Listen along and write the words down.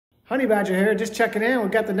Honey Badger here, just checking in.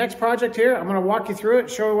 We've got the next project here. I'm gonna walk you through it,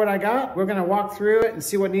 show you what I got. We're gonna walk through it and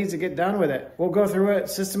see what needs to get done with it. We'll go through it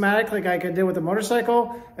systematically like I did with the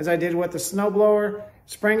motorcycle, as I did with the snowblower.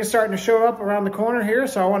 Spring is starting to show up around the corner here,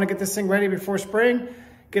 so I wanna get this thing ready before spring.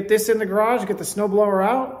 Get this in the garage, get the snowblower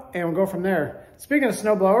out, and we'll go from there. Speaking of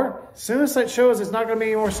snowblower, as soon as it shows it's not gonna be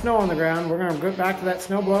any more snow on the ground, we're gonna go back to that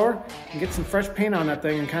snowblower and get some fresh paint on that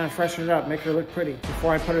thing and kind of freshen it up, make it look pretty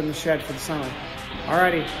before I put it in the shed for the summer.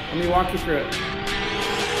 Alrighty, let me walk you through it.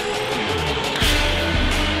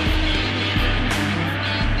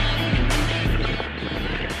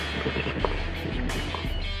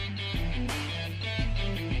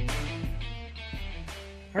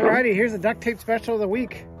 Alrighty, here's the duct tape special of the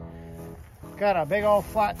week. Got a big old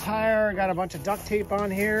flat tire, got a bunch of duct tape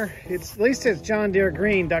on here. At least it's John Deere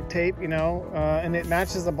green duct tape, you know, and it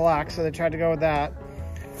matches the black, so they tried to go with that.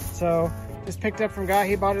 So, just picked up from a guy,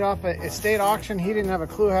 he bought it off at estate auction. He didn't have a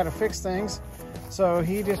clue how to fix things, so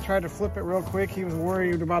he just tried to flip it real quick. He was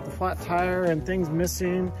worried about the flat tire and things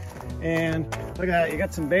missing. And look at that, you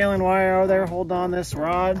got some baling wire over there holding on this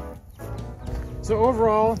rod. So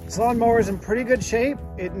overall, this lawnmower is in pretty good shape.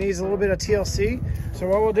 It needs a little bit of TLC. So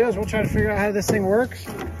what we'll do is we'll try to figure out how this thing works.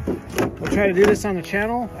 We'll try to do this on the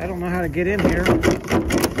channel. I don't know how to get in here.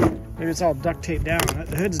 Maybe it's all duct taped down.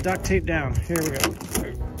 The hood's duct taped down. Here we go.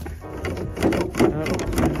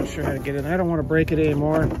 I'm not sure how to get in. I don't want to break it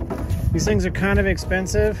anymore. These things are kind of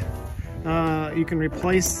expensive. You can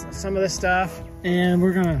replace some of this stuff, and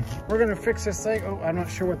we're gonna fix this thing. Oh, I'm not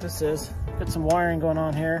sure what this is. Got some wiring going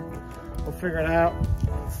on here. We'll figure it out.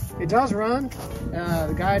 It does run.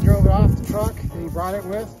 The guy drove it off the truck that he brought it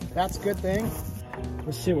with. That's a good thing.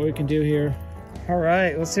 Let's see what we can do here. All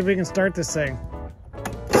right, let's see if we can start this thing.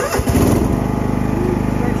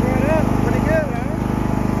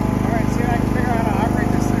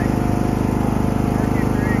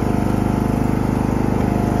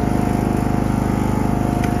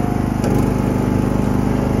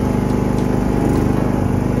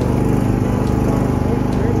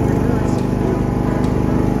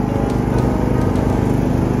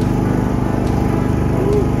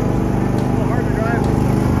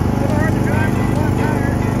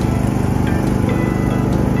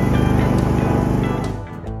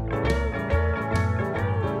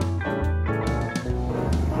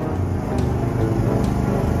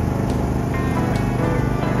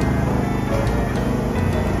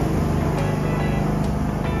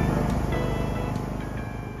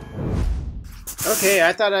 Okay,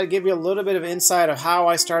 I thought I'd give you a little bit of insight of how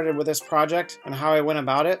I started with this project and how I went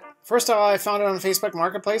about it. First of all, I found it on Facebook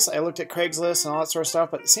Marketplace. I looked at Craigslist and all that sort of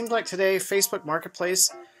stuff, but it seems like today Facebook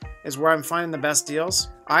Marketplace is where I'm finding the best deals.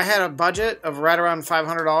 I had a budget of right around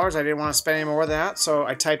 $500. I didn't want to spend any more than that, so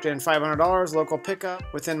I typed in $500 local pickup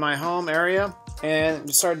within my home area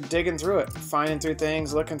and started digging through it, finding through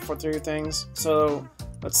things, looking through things. So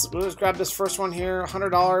let's grab this first one here,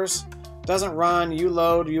 $100. Doesn't run, you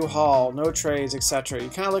load, you haul, no trays, etc. You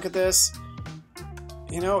kind of look at this,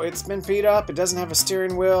 you know, it's been beat up, it doesn't have a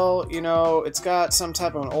steering wheel, you know, it's got some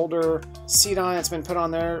type of an older seat on it, it's been put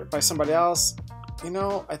on there by somebody else. You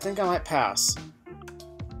know, I think I might pass.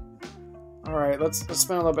 Alright, let's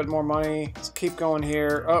spend a little bit more money. Let's keep going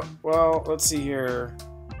here. Oh, well, let's see here.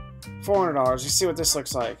 $400, you see what this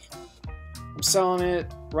looks like. I'm selling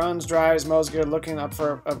it, runs, drives, mows good, looking up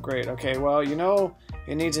for upgrade. Okay, well, you know,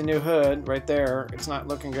 it needs a new hood right there. It's not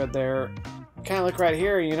looking good there. Kind of look right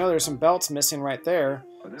here, you know there's some belts missing right there.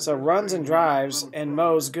 So runs and drives and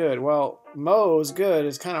mows good. Well, mows good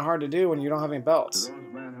is kind of hard to do when you don't have any belts.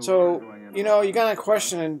 So, you know, you gotta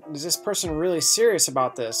question, is this person really serious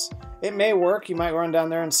about this? It may work, you might run down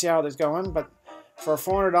there and see how it's going, but for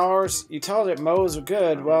 $400, you tell it mows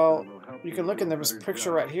good, well, you can look in this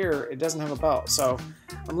picture right here, it doesn't have a belt, so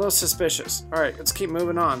I'm a little suspicious. Alright, let's keep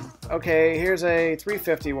moving on. Okay, here's a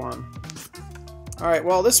 350 one. Alright,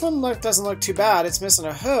 well this one doesn't look too bad. It's missing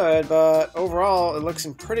a hood, but overall it looks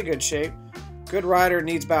in pretty good shape. Good rider,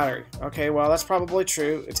 needs battery. Okay, well that's probably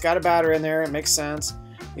true. It's got a battery in there, it makes sense.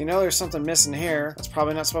 You know there's something missing here. It's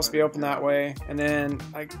probably not supposed to be open that way. And then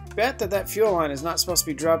I bet that fuel line is not supposed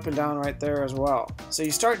to be dropping down right there as well. So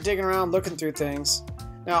you start digging around, looking through things.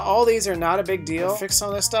 Now all these are not a big deal, fix some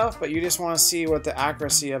of this stuff, but you just want to see what the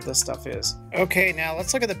accuracy of this stuff is. Okay, now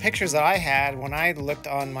let's look at the pictures that I had when I looked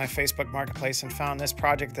on my Facebook Marketplace and found this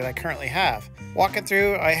project that I currently have. Walking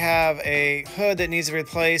through, I have a hood that needs to be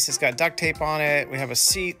replaced. It's got duct tape on it. We have a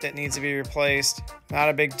seat that needs to be replaced. Not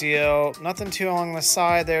a big deal. Nothing too along the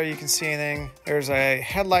side there you can see anything. There's a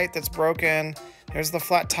headlight that's broken. There's the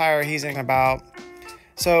flat tire he's thinking about.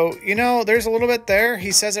 So, you know, there's a little bit there.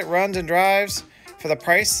 He says it runs and drives. For the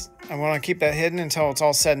price, I want to keep that hidden until it's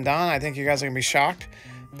all said and done. I think you guys are going to be shocked.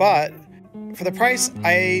 But for the price,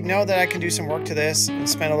 I know that I can do some work to this and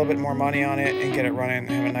spend a little bit more money on it and get it running and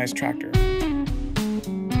have a nice tractor.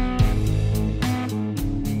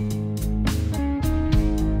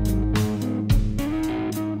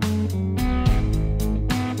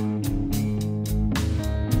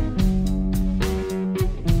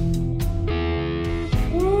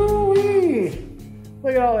 Woo-wee!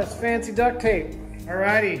 Look at all this fancy duct tape.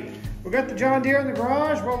 Alrighty, we got the John Deere in the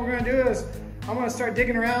garage. What we're gonna do is I'm gonna start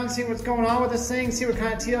digging around, see what's going on with this thing, see what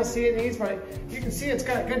kind of TLC it needs. But you can see it's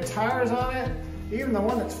got good tires on it. Even the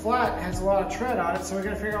one that's flat has a lot of tread on it, so we're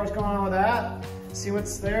gonna figure out what's going on with that. See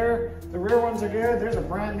what's there. The rear ones are good. There's a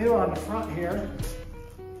brand new on the front here.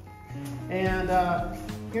 And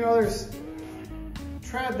you know, there's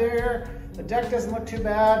tread there. The deck doesn't look too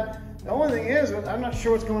bad. The only thing is, I'm not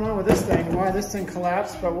sure what's going on with this thing, why this thing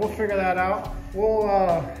collapsed, but we'll figure that out.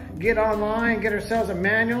 We'll get online, get ourselves a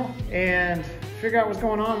manual, and figure out what's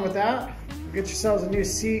going on with that. Get yourselves a new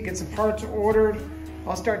seat, get some parts ordered.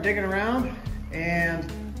 I'll start digging around,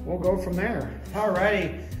 and we'll go from there.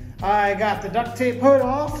 Alrighty, I got the duct tape hood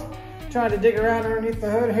off, trying to dig around underneath the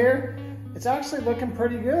hood here. It's actually looking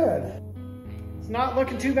pretty good. It's not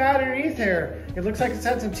looking too bad underneath here. It looks like it's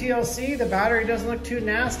had some TLC. The battery doesn't look too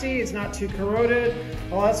nasty. It's not too corroded.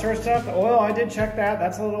 All that sort of stuff. The oil, I did check that.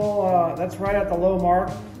 That's a little, that's right at the low mark,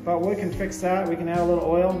 but we can fix that. We can add a little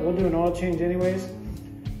oil. We'll do an oil change anyways.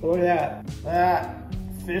 But look at that. That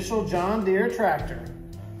official John Deere tractor.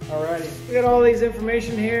 Alrighty, we got all these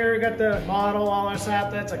information here. We got the model, all our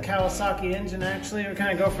stuff. That's a Kawasaki engine actually. We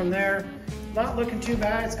kind of go from there. Not looking too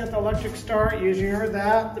bad. It's got the electric start. You heard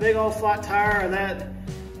that. The big old flat tire and that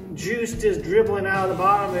juice just dribbling out of the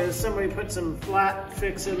bottom is somebody put some flat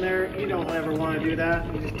fix in there. You don't ever want to do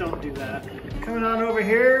that. You just don't do that. Coming on over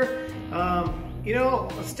here, you know,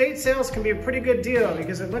 estate sales can be a pretty good deal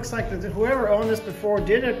because it looks like that whoever owned this before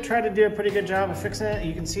did try to do a pretty good job of fixing it.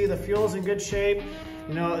 You can see the fuel's in good shape.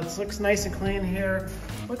 You know, it looks nice and clean here.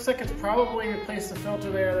 Looks like it's probably replaced the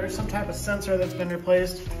filter there. There's some type of sensor that's been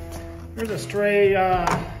replaced. There's a stray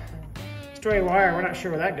wire. We're not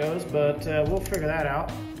sure where that goes, but we'll figure that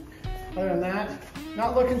out. Other than that,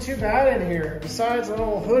 not looking too bad in here. Besides the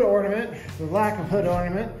little hood ornament, the lack of hood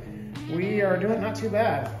ornament, we are doing not too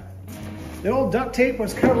bad. The old duct tape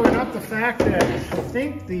was covering up the fact that I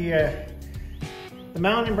think the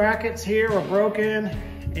mounting brackets here were broken,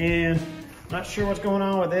 and not sure what's going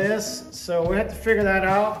on with this, so we have to figure that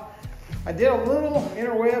out. I did a little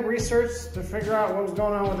interweb research to figure out what was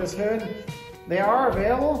going on with this hood. They are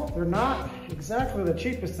available. They're not exactly the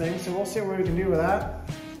cheapest thing, so we'll see what we can do with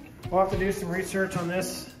that. We'll have to do some research on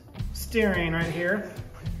this steering right here.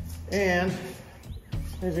 And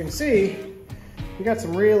as you can see, we got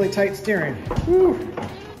some really tight steering. Whew.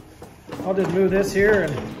 I'll just move this here,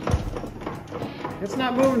 and it's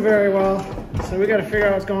not moving very well. So we got to figure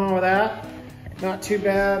out what's going on with that. Not too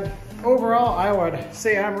bad. Overall, I would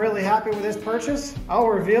say I'm really happy with this purchase. I'll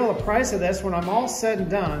reveal the price of this when I'm all said and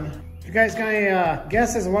done. If you guys got any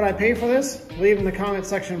guesses on what I paid for this, leave in the comment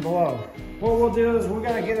section below. What we'll do is we're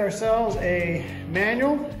gonna get ourselves a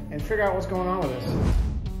manual and figure out what's going on with this.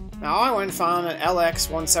 Now I went and found an LX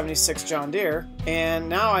 176 John Deere, and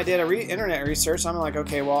now I did a internet research. I'm like,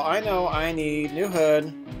 okay, well, I know I need new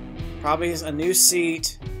hood, probably a new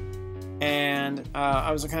seat, and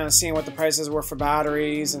I was kind of seeing what the prices were for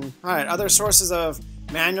batteries. And all right, other sources of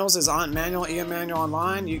manuals is on Manual, EM Manual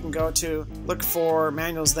Online. You can go to look for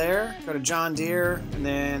manuals there, go to John Deere, and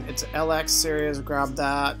then it's LX series, grab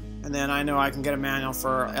that. And then I know I can get a manual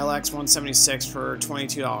for LX 176 for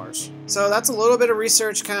 $22. So that's a little bit of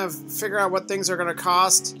research, kind of figure out what things are going to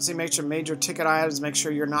cost. See, make sure major ticket items, make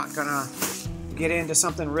sure you're not going to get into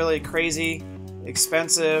something really crazy,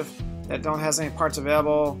 expensive, that don't have any parts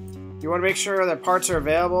available. You want to make sure that parts are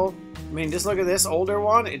available. I mean, just look at this older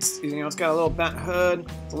one. It's, you know, it's got a little bent hood.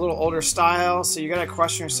 It's a little older style. So you got to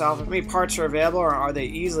question yourself, how many parts are available, or are they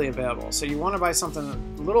easily available? So you want to buy something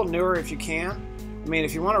a little newer if you can. I mean,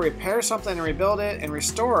 if you want to repair something and rebuild it and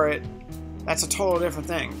restore it, that's a total different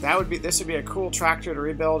thing. This would be a cool tractor to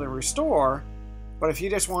rebuild and restore. But if you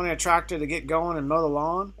just wanted a tractor to get going and mow the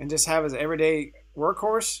lawn and just have as an everyday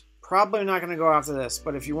workhorse, probably not going to go after this.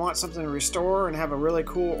 But if you want something to restore and have a really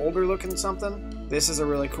cool older looking something, this is a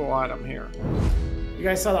really cool item here. You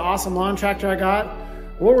guys saw the awesome lawn tractor I got.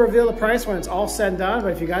 We'll reveal the price when it's all said and done,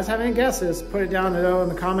 but if you guys have any guesses, put it down below in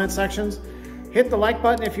the comment sections. Hit the like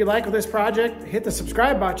button if you like this project. Hit the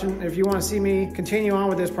subscribe button if you want to see me continue on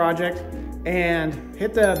with this project. And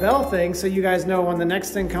hit the bell thing so you guys know when the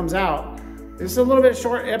next thing comes out. This is a little bit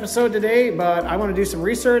short episode today, but I want to do some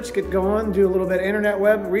research, get going, do a little bit of internet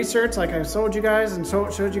web research like I showed you guys and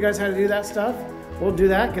showed you guys how to do that stuff. We'll do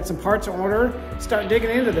that, get some parts in order, start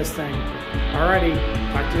digging into this thing. Alrighty,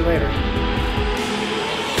 talk to you later.